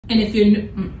And if you're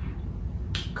new,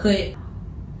 cut.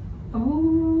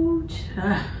 Oh,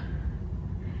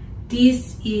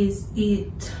 this is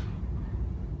it.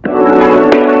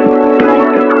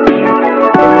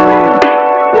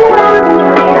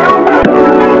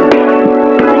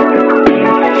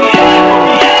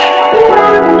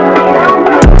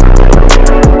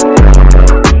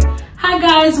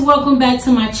 Welcome back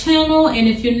to my channel, and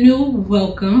if you're new,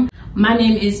 welcome. My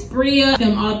name is Bria. I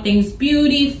film all things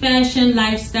beauty, fashion,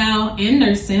 lifestyle, and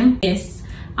nursing. Yes,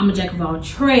 I'm a jack of all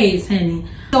trades, honey.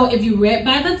 So if you read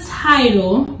by the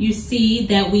title, you see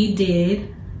that we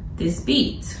did this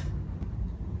beat.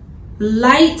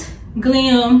 Light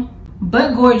glam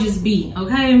but gorgeous beat.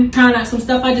 Okay, trying out some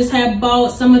stuff I just had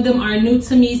bought. Some of them are new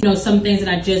to me, you know, some things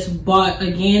that I just bought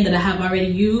again that I have already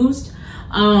used.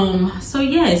 So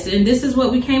yes, and this is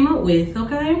what we came up with.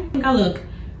 Okay, I think I look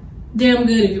damn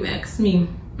good if you ask me.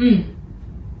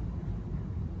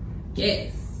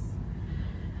 Yes.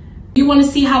 If you want to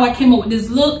see how I came up with this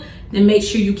look, then make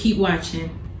sure you keep watching.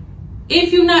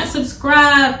 If you're not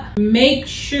subscribed, make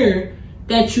sure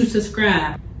that you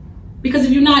subscribe, because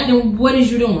if you're not, then what is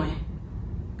you doing?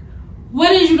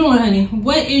 What is you doing, honey?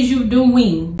 What is you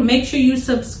doing? Make sure you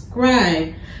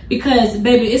subscribe, because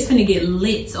baby, it's finna get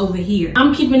lit over here.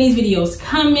 I'm keeping these videos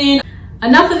coming.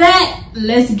 Enough of that,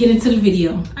 let's get into the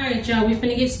video. All right, y'all, we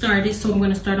finna get started. So I'm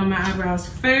gonna start on my eyebrows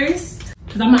first,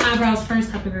 because I'm an eyebrows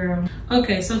first type of girl.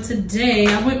 Okay, so today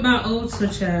I went by Old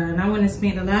Switcher and I went and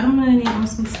spent a lot of money on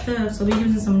some stuff. So we're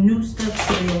using some new stuff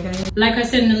today, okay? Like I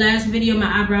said in the last video,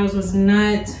 my eyebrows was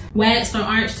not waxed or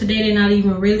arched today. They're not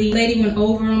even really, lady went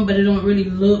over them, but it don't really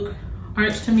look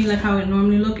arched to me like how it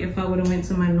normally look if I would have went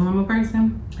to my normal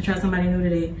person. I tried somebody new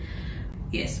today.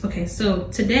 Yes, okay, so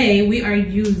today we are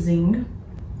using,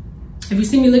 if you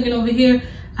see me looking over here,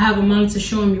 I have a monitor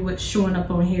showing me what's showing up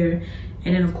on here.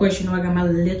 And then of course, you know, I got my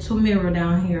little mirror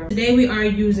down here. Today we are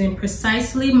using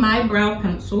Precisely My Brow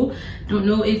Pencil. Don't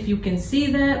know if you can see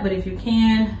that, but if you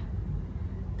can,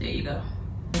 there you go.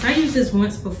 I used this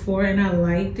once before and I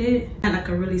liked it. I had like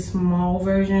a really small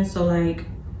version, so like,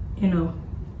 you know,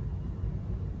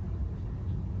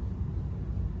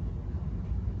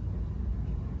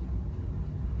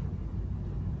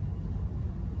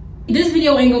 this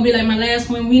video ain't gonna be like my last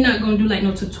one. We not gonna do like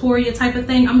no tutorial type of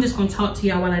thing. I'm just gonna talk to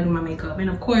y'all while I do my makeup. And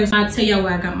of course, I'll tell y'all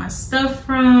where I got my stuff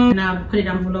from, and I'll put it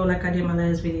down below like I did my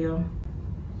last video.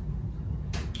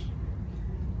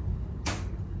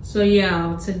 So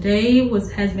yeah, today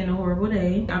has been a horrible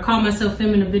day. I called myself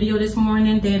filming a video this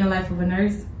morning, day in the life of a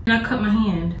nurse, and I cut my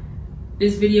hand.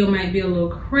 This video might be a little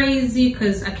crazy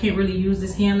because I can't really use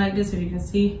this hand like this, if you can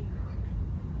see.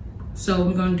 So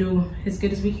we're gonna do as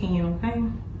good as we can, okay?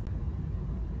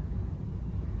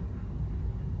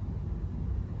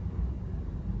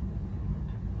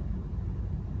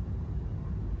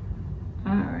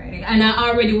 Alright, and I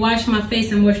already washed my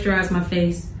face and moisturized my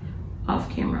face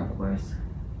off camera, of course.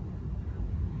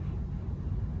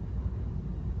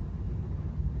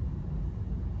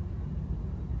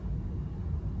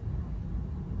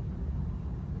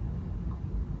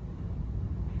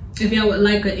 If y'all would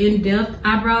like an in-depth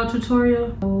eyebrow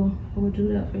tutorial, I will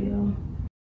do that for y'all.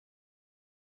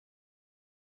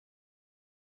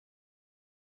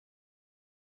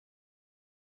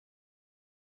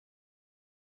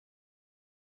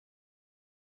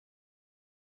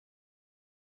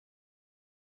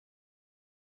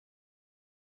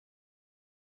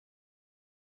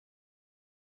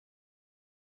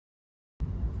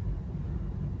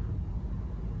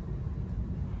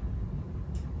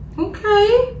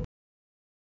 Okay.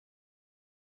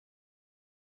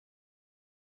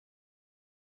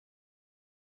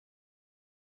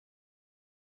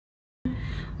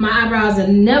 My eyebrows will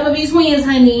never be twins,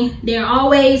 honey. They're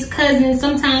always cousins.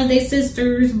 Sometimes they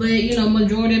sisters, but you know,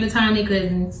 majority of the time they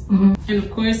cousins. And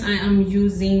of course, I am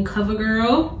using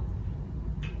CoverGirl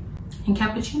and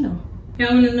Cappuccino.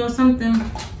 Y'all wanna know something?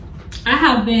 I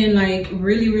have been like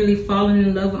really falling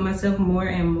in love with myself more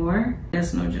and more.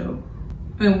 That's no joke.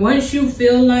 And once you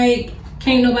feel like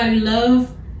can't nobody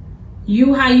love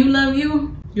you how you love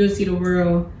you, you'll see the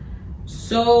world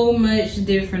so much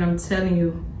different. I'm telling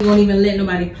you. You won't even let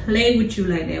nobody play with you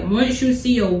like that. Once you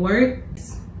see your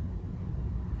worth,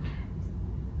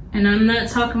 and I'm not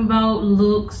talking about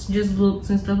looks, just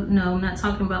looks and stuff. No, I'm not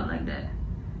talking about like that.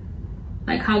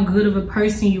 Like how good of a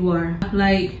person you are.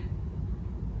 Like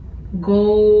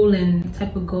goal and the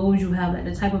type of goals you have. Like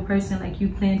the type of person like you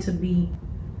plan to be.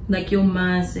 Like your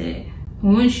mindset.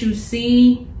 Once you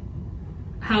see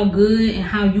how good and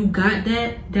how you got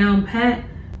that down pat,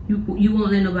 you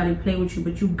won't let nobody play with you,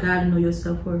 but you gotta know your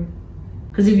self-worth.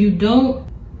 Because if you don't,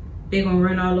 they're gonna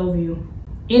run all over you.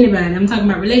 Anybody. I'm talking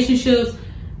about relationships,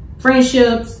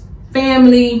 friendships,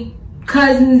 family,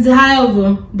 cousins,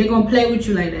 however. They're gonna play with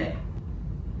you like that.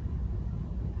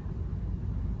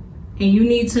 And you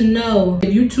need to know,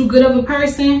 if you too good of a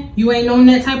person, you ain't on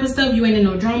that type of stuff, you ain't in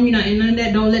no drama, you not in none of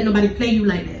that, don't let nobody play you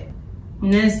like that.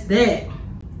 And that's that.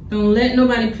 Don't let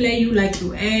nobody play you like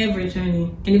you average, honey.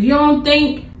 And if you don't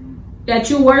think that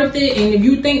you're worth it, and if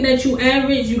you think that you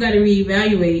average, you gotta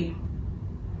reevaluate.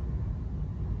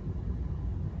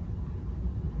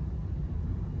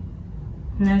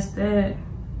 And that's that.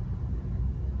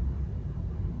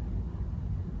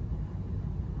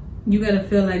 You gotta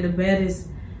feel like the baddest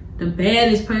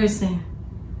person.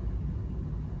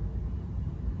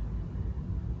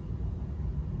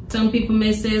 Some people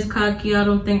may say it's cocky. I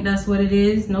don't think that's what it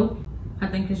is. Nope. I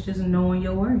think it's just knowing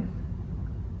your worth.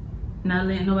 Not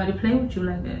letting nobody play with you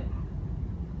like that.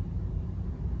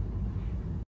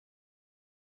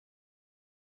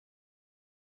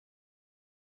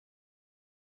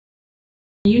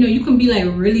 You know, you can be like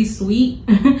really sweet.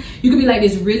 You can be like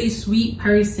this really sweet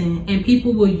person and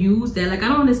people will use that. Like, I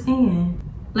don't understand.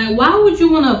 Like, why would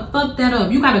you want to fuck that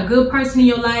up? You got a good person in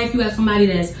your life. You got somebody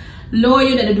that's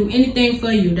loyal, that'll do anything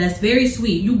for you. That's very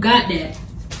sweet. You got that.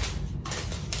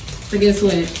 But guess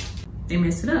what? They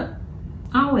mess it up.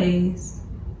 Always.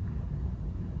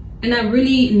 And I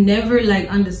really never like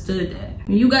understood that.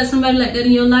 When you got somebody like that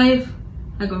in your life,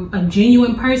 like a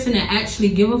genuine person that actually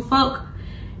give a fuck,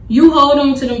 you hold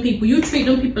on to them people. You treat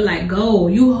them people like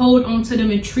gold. You hold on to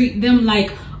them and treat them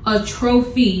like a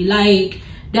trophy. Like,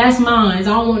 that's mine. I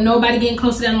don't want nobody getting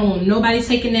close to that. I don't want nobody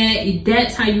taking that.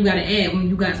 That's how you gotta act when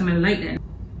you got somebody like that.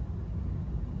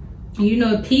 And you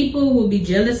know, people will be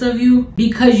jealous of you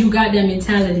because you got that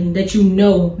mentality that you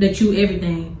know that you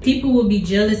everything. People will be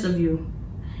jealous of you.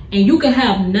 And you can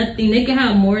have nothing. They can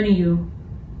have more than you.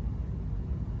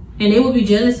 And they will be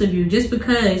jealous of you just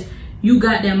because you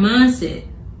got that mindset.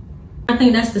 I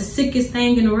think that's the sickest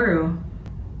thing in the world.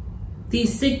 The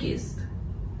sickest.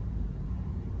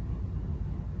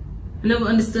 I never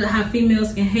understood how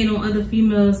females can hate on other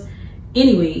females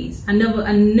anyways. I never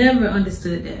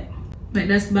understood that. Like,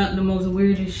 that's about the most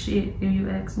weirdest shit, if you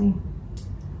ask me.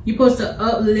 You're supposed to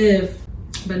uplift,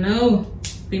 but no,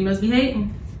 females be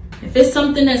hating. If it's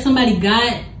something that somebody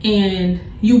got and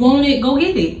you want it, go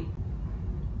get it.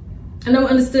 I never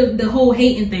understood the whole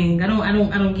hating thing. I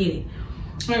don't get it.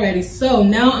 Alrighty, so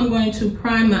now I'm going to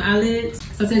prime my eyelids.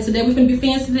 So I said today we're gonna be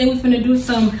fancy. Today we're gonna do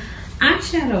some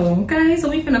eyeshadow, okay? So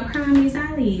we're gonna prime these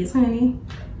eyelids, honey.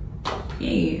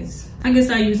 Yes. I guess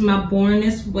I use my Born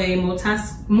This Way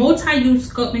multi-use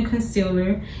sculpting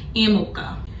concealer and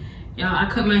mocha. Y'all, I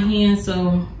cut my hand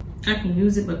so I can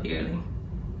use it, but barely.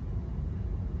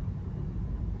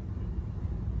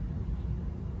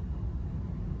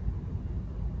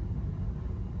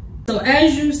 So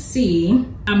as you see,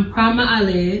 I'm priming my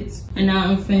eyelids, and now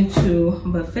I'm finna to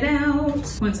buff it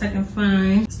out. Once I can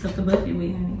find stuff to buff it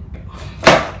with, honey.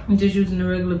 I'm just using a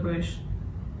regular brush.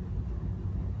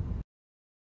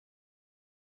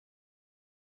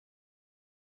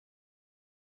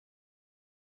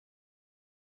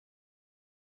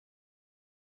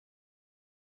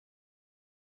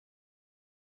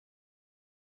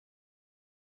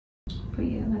 But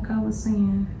yeah, like I was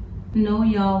saying, know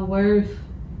y'all worth.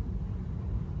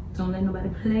 Don't let nobody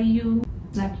play you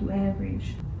like you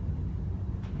average.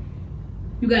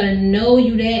 You gotta know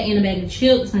you that and a bag of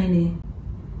chips, honey.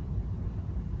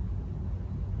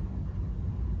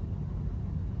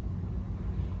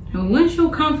 And once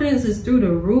your confidence is through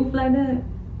the roof like that,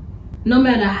 no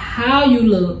matter how you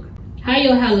look, how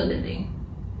your hair look today,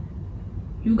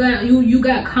 you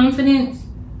got confidence,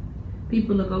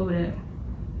 people look over that.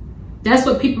 That's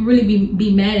what people really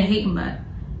be mad and hating about.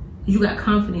 You got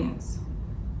confidence.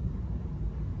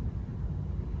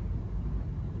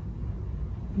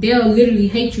 They'll literally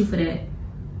hate you for that.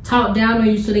 Talk down on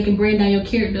you so they can bring down your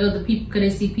character to other people because they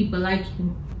see people like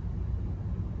you.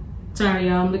 Sorry,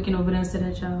 y'all. I'm looking over there instead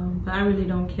of y'all. But I really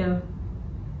don't care.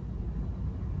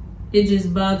 It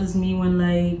just bothers me when,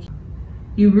 like,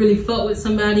 you really fuck with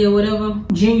somebody or whatever,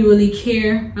 genuinely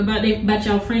care about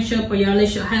y'all friendship or y'all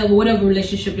relationship, however, whatever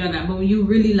relationship y'all got. But when you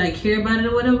really, like, care about it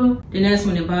or whatever, then that's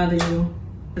when it bothers you.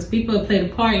 Because people play the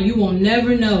part and you will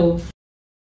never know.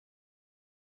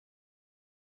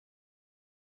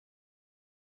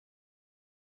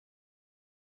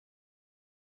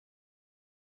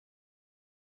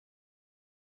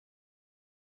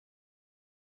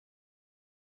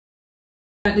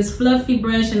 Got this fluffy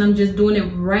brush and I'm just doing it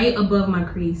right above my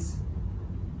crease.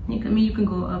 I mean, you can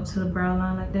go up to the brow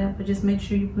line like that, but just make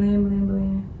sure you blend, blend,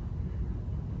 blend.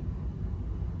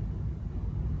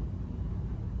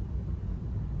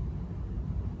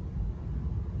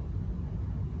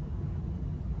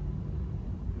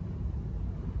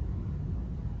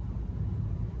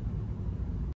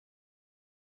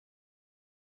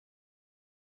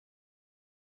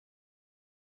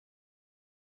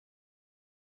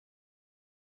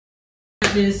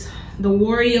 got this, the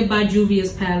Warrior by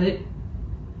Juvia's palette.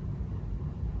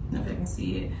 I don't know if I can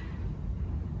see it.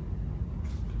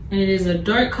 And it is a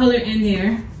dark color in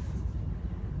there.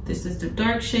 This is the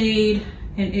dark shade,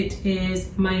 and it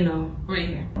is Mino right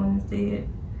here. I want to see it.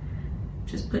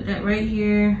 Just put that right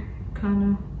here,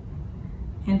 kind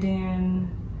of, and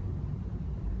then,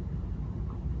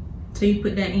 so you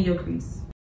put that in your crease.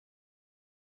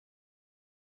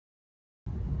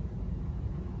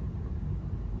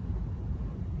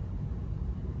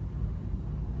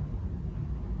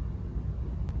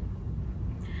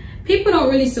 People don't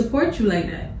really support you like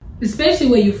that, especially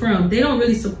where you're from. They don't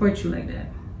really support you like that.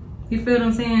 You feel what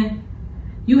I'm saying?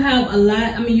 You have a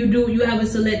lot, I mean, you have a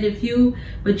selected few,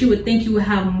 but you would think you would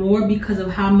have more because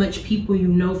of how much people you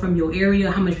know from your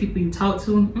area, how much people you talk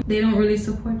to. They don't really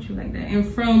support you like that. And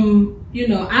from, you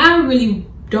know, I really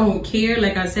don't care.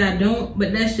 Like I said, I don't,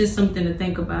 but that's just something to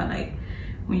think about, like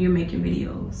when you're making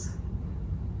videos.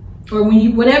 Or when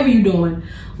you, whatever you're doing,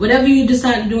 whatever you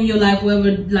decide to do in your life,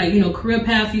 whatever, like, you know, career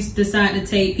path you decide to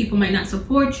take, people might not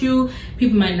support you.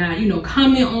 People might not, you know,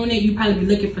 comment on it. You probably be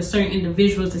looking for certain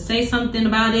individuals to say something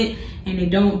about it, and they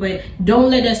don't. But don't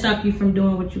let that stop you from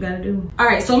doing what you gotta do. All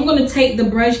right, so I'm gonna take the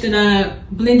brush that I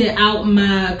blended out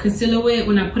my concealer with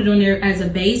when I put it on there as a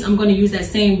base. I'm gonna use that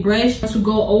same brush to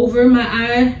go over my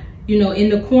eye, you know, in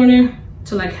the corner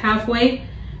to like halfway,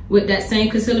 with that same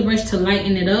concealer brush to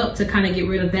lighten it up, to kind of get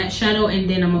rid of that shadow, and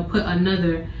then I'm gonna put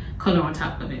another color on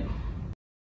top of it.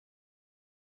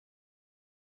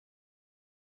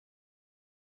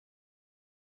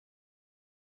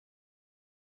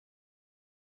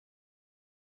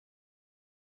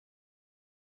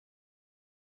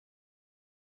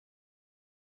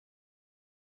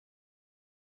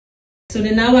 So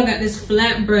then now I got this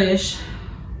flat brush.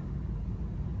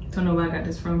 Don't know where I got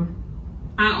this from.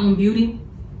 I Own Beauty.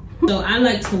 So I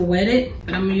like to wet it,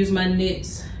 but I'm gonna use my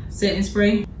NYX setting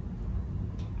spray.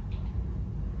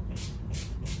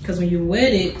 Because when you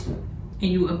wet it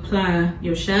and you apply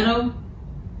your shadow,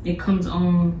 it comes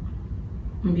on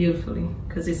beautifully.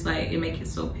 Because it's like, it makes it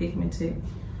so pigmented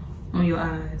on your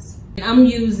eyes. I'm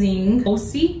using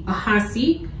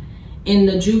Ahasi in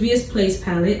the Juvia's Place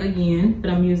palette again, but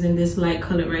I'm using this light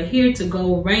color right here to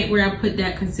go right where I put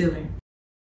that concealer.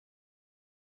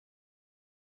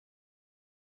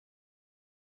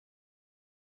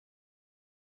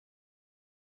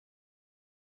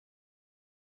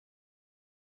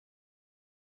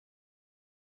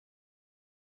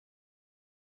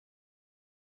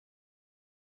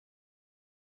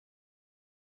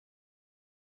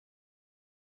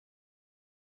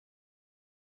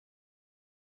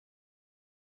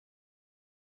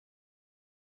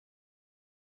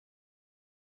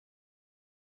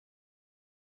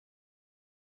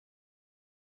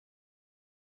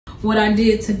 What I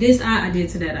did to this eye, I did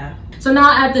to that eye. So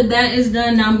now after that is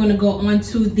done, now I'm gonna go on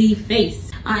to the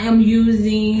face. I am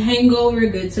using Hangover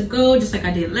Good to Go, just like I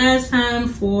did last time,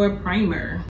 for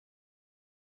primer.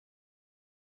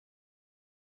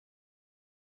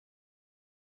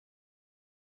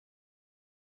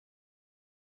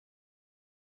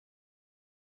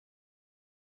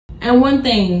 And one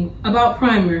thing about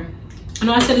primer, I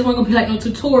know I said this wasn't gonna be like no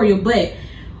tutorial, but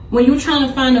when you're trying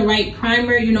to find the right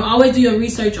primer, you know, always do your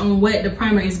research on what the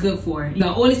primer is good for. You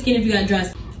got oily skin, if you got dry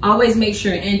skin, always make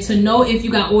sure. And to know if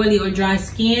you got oily or dry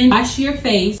skin, wash your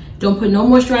face, don't put no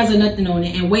moisturizer, nothing on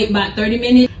it, and wait about 30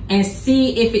 minutes and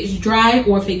see if it's dry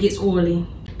or if it gets oily.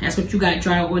 That's what you got,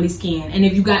 dry or oily skin. And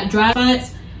if you got dry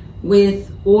spots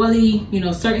with oily, you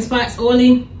know, certain spots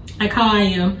oily, like how I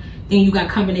am, then you got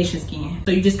combination skin.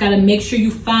 So you just gotta make sure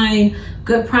you find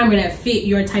good primer that fit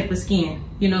your type of skin,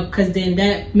 you know, because then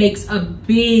that makes a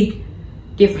big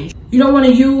difference. You don't want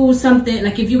to use something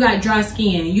like, if you got dry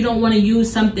skin, you don't want to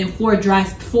use something for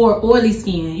oily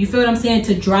skin. You feel what I'm saying?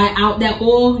 To dry out that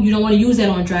oil, you don't want to use that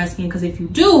on dry skin, because if you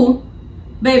do,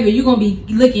 baby, you're gonna be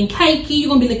looking cakey, you're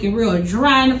gonna be looking real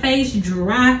dry in the face,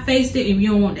 dry faced it, and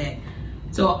you don't want that.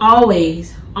 So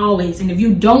always, and if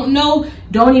you don't know,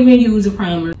 don't even use a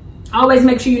primer. Always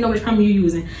make sure you know which primer you're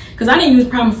using, because I didn't use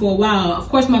primer for a while. Of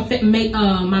course, my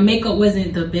makeup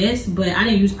wasn't the best, but I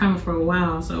didn't use primer for a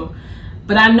while. So,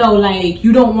 but I know, like,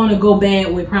 you don't want to go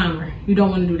bad with primer. You don't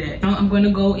want to do that. Now I'm going to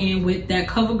go in with that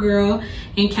CoverGirl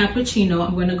in Cappuccino.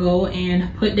 I'm going to go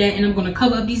and put that, and I'm going to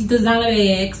cover up these designer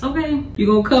bags. Okay, you're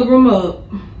going to cover them up.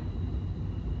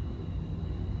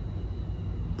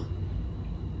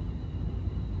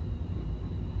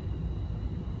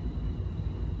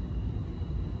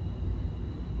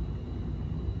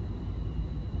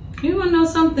 You wanna know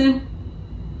something?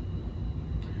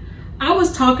 I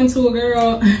was talking to a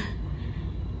girl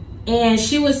and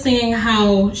she was saying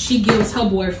how she gives her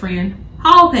boyfriend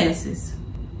hall passes.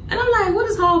 And I'm like, what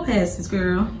is hall passes,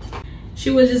 girl? She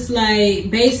was just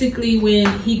like, basically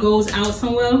when he goes out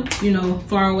somewhere, you know,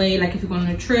 far away, like if you're going on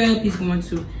a trip, he's going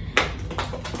to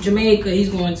Jamaica, he's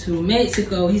going to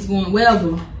Mexico, he's going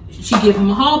wherever. She give him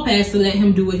a hall pass to let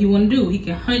him do what he want to do. He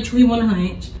can hunch who he want to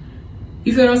hunch.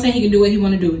 You feel what I'm saying? He can do what he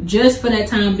want to do just for that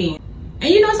time being. And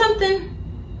you know something?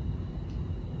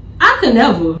 I could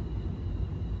never.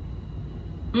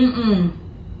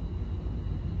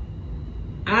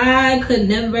 I could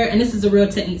never, and this is a real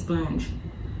technique sponge.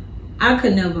 I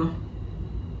could never.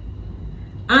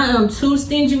 I am too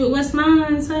stingy with what's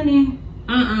mine, honey.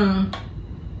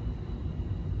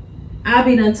 I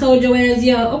be done told your ass,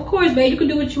 yeah, of course, babe, you can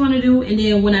do what you want to do. And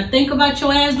then when I think about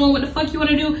your ass doing what the fuck you want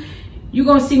to do, you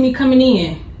gonna see me coming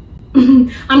in.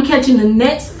 I'm catching the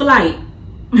next flight.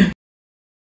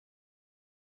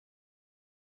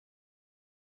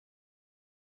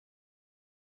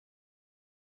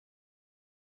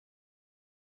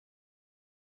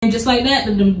 And just like that,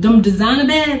 them designer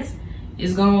bags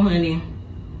is gone, honey.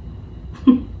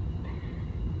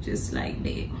 Just like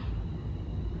that.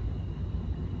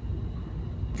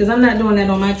 Because I'm not doing that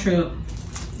on my trip.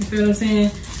 You feel what I'm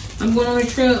saying? I'm going on a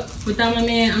trip without my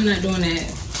man. I'm not doing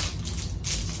that.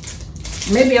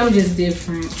 Maybe I'm just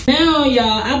different. Now,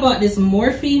 y'all, I bought this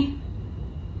Morphe.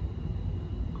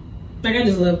 Like, I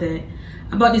just love that.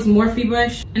 I bought this Morphe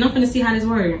brush. And I'm finna see how this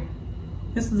works.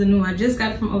 This is a new one. I just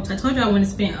got it from Ulta. I told you I wouldn't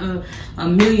spend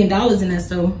 $1 million in that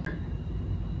store.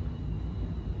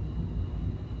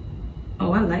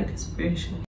 Oh, I like this brush.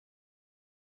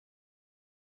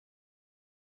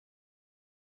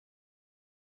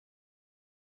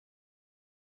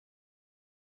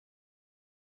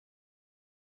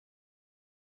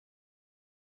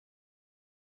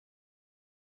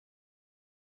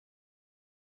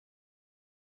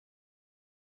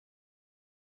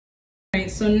 Alright,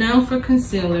 so now for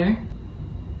concealer.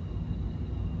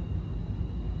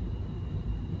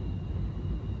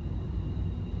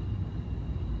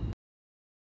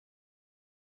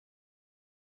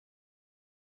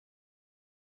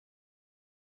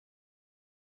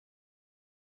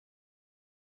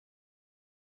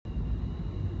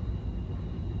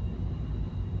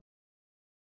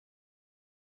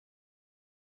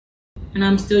 And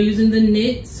I'm still using the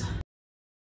knits.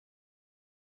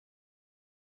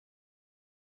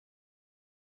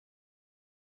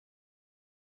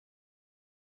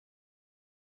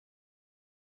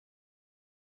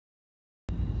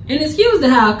 And excuse the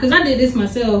how, because I did this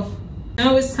myself.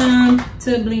 Now it's time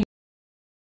to blend.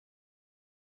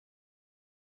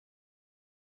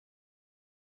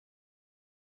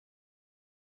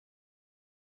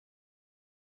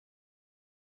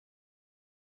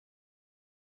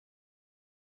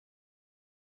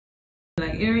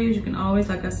 Like areas, you can always,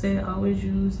 like I said, always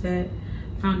use that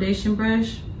foundation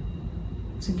brush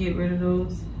to get rid of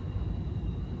those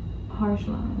harsh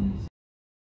lines.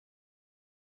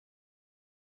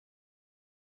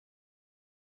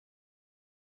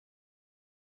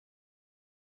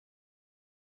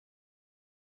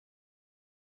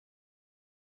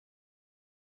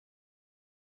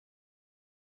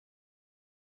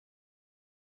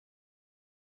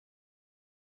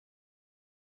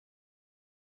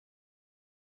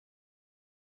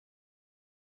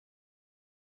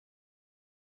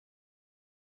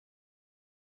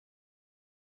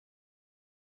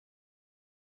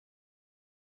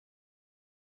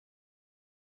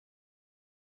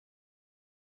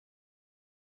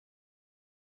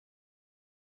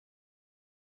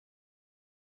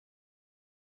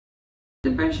 The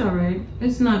brush, alright.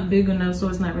 It's not big enough, so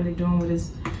it's not really doing what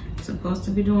it's supposed to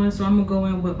be doing. So I'm gonna go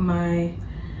in with my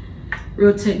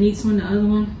Real Techniques one, the other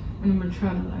one, and I'm gonna try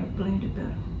to like blend it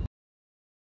better.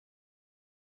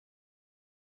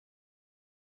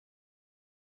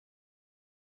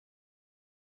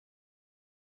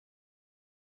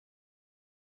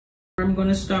 I'm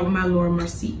gonna start with my Laura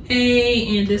Mercier,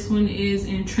 and this one is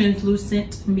in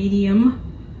translucent medium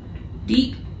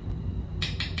deep.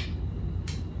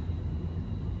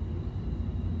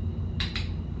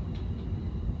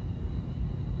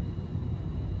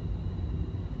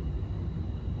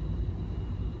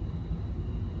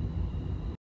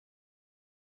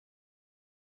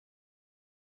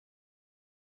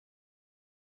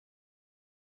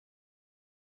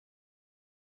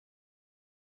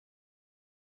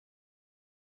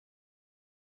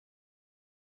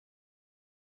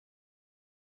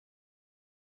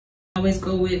 I always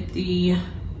go with the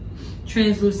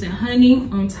translucent honey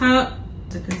on top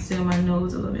to conceal my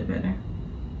nose a little bit better.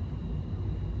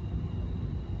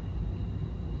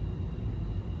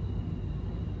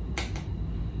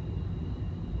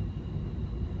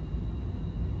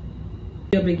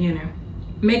 You're a beginner.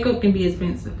 Makeup can be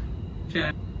expensive.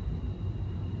 Child.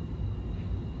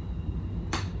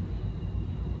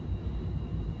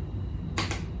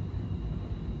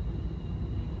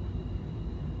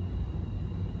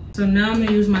 So now I'm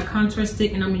gonna use my contour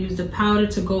stick and I'm gonna use the powder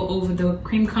to go over the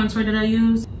cream contour that I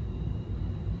use.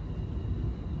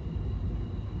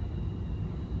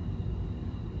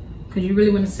 Because you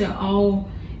really want to set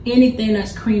anything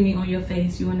that's creamy on your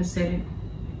face, you want to set it.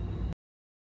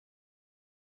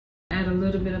 Add a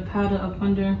little bit of powder up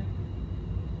under.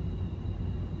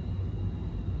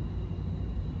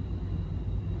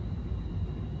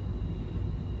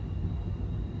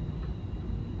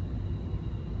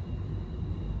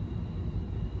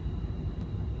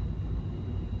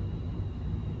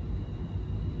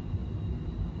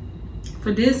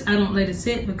 For this, I don't let it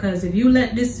sit, because if you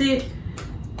let this sit,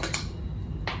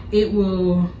 it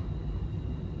will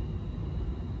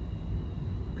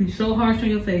be so harsh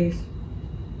on your face.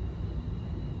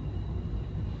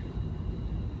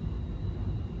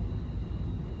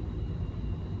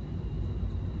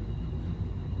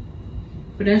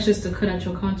 But that's just to cut out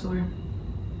your contour,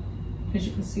 as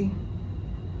you can see.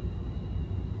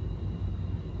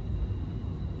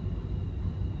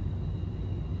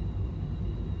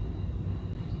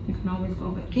 You can always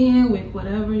go back in with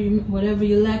whatever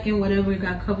you're lacking, whatever you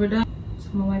got covered up. So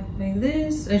I'm gonna wipe away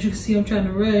this. As you can see, I'm trying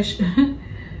to rush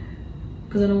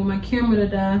because I don't want my camera to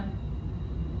die.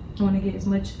 I want to get as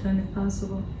much done as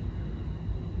possible.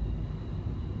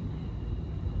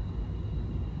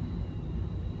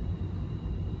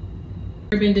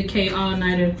 Urban Decay All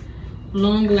Nighter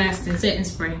Long Lasting Setting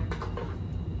Spray.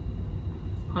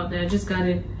 Out there, I just got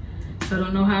it. So I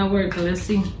don't know how it works, but let's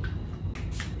see.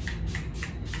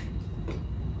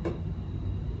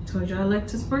 Told you I like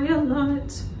to spray a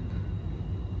lot.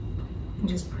 And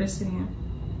just press it in.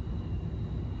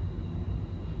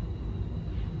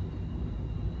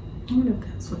 I wonder if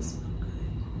that's what smells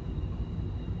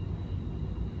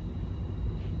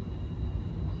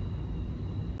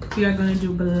good. We are gonna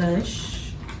do blush.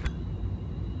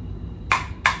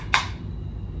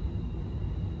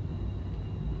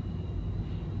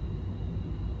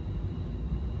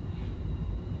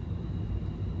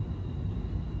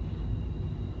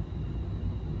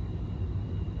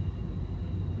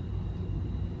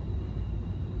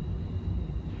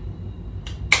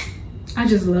 I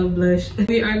just love blush.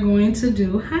 We are going to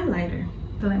do highlighter. I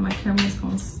feel like my camera's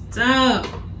gonna stop.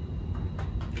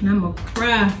 And I'm gonna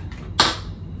cry.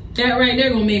 That right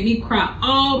there gonna make me cry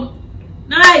all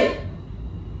night.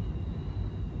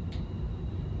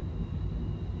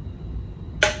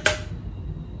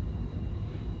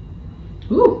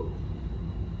 Ooh.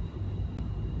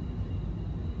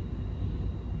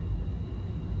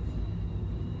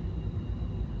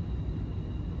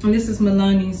 And this is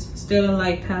Milani's Stella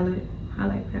Light palette.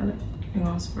 Highlight palette. I'm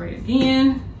gonna spray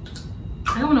again.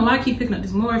 I don't know why I keep picking up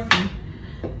this Morphe.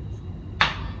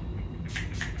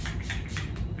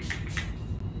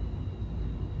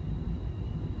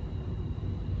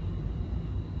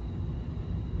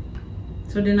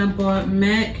 So then I bought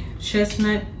MAC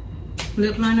Chestnut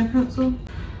lip liner pencil.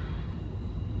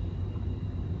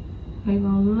 I'm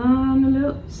gonna line the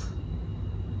lips.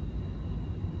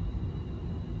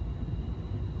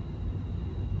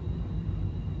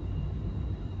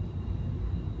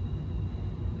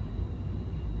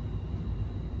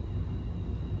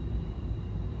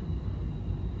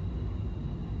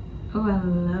 Oh, I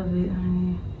love it,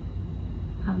 honey.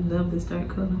 I love this dark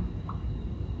color.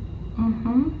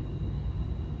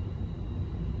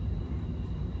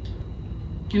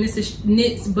 And this is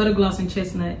Knits Butter Gloss and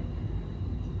Chestnut.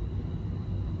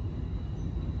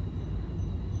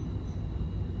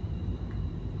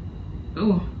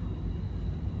 Oh,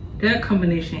 that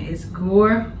combination is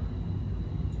gorgeous,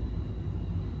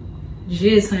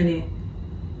 honey.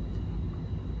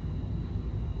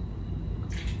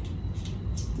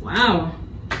 Wow.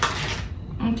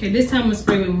 Okay, this time I'm gonna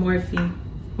spray with Morphe.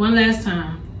 One last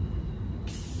time.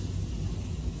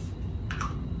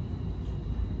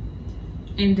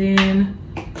 And then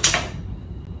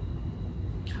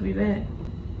I'll be back.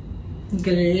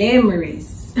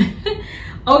 Glamorous.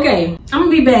 Okay, I'm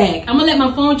gonna be back. I'm gonna let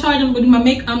my phone charge. I'm gonna do my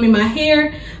makeup. I'm in my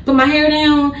hair. Put my hair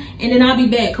down, and then I'll be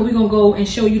back. Cause we're gonna go and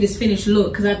show you this finished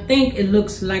look. Cause I think it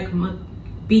looks like my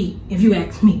beat, if you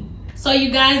ask me. So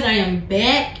you guys, I am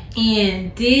back,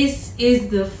 and this is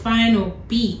the final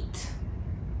beat.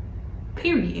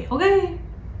 Period. Okay.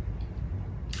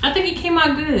 I think it came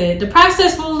out good. The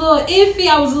process was a little iffy.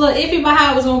 I was a little iffy about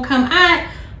how it was gonna come out,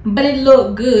 but it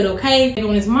looked good, okay?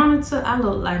 On this monitor, I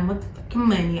look like motherfucking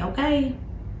money, okay?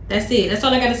 That's it. That's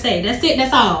all I gotta say. That's it.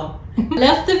 That's all. I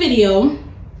left the video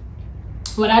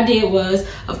what I did was,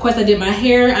 of course, I did my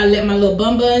hair. I let my little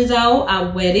bun buns out. I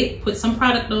wet it, put some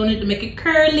product on it to make it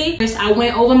curly. First, I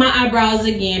went over my eyebrows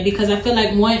again because I feel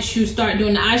like once you start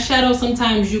doing the eyeshadow,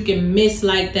 sometimes you can miss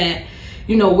like that,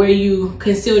 you know, where you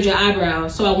concealed your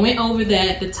eyebrows. So I went over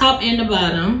that, the top and the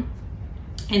bottom.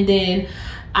 And then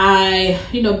I,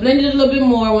 you know, blended it a little bit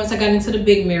more once I got into the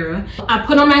big mirror. I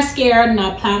put on mascara and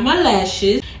I applied my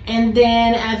lashes. And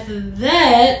then after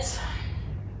that,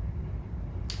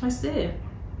 that's it.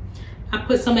 I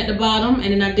put some at the bottom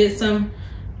and then I did some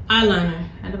eyeliner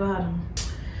at the bottom.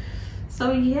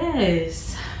 So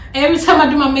yes, every time I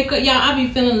do my makeup, y'all, I be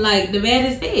feeling like the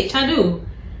baddest bitch. I do.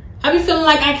 I be feeling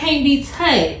like I can't be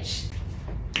touched.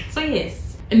 So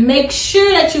yes, and make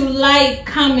sure that you like,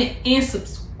 comment, and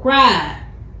subscribe.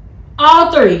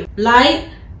 All three. Like,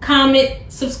 comment,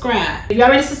 subscribe. If you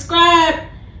already subscribed,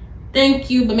 thank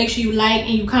you, but make sure you like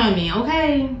and you comment,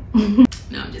 okay?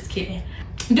 No, I'm just kidding.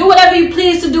 Do whatever you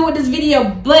please to do with this video,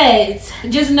 but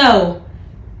just know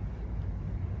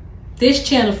this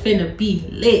channel finna be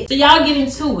lit. So y'all get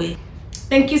into it.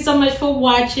 Thank you so much for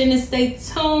watching and stay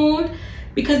tuned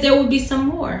because there will be some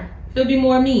more. It'll be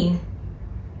more of me.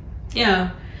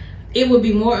 Yeah, it will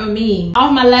be more of me.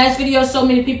 Off my last video, so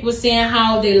many people were saying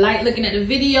how they like looking at the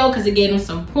video because it gave them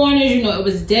some pointers. You know, it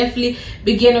was definitely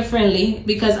beginner friendly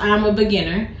because I'm a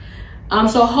beginner.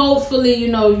 So hopefully, you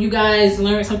know, you guys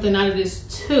learned something out of this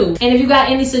too. And if you got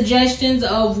any suggestions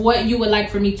of what you would like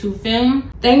for me to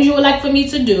film, things you would like for me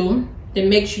to do, then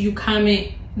make sure you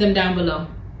comment them down below.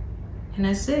 And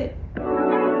that's it.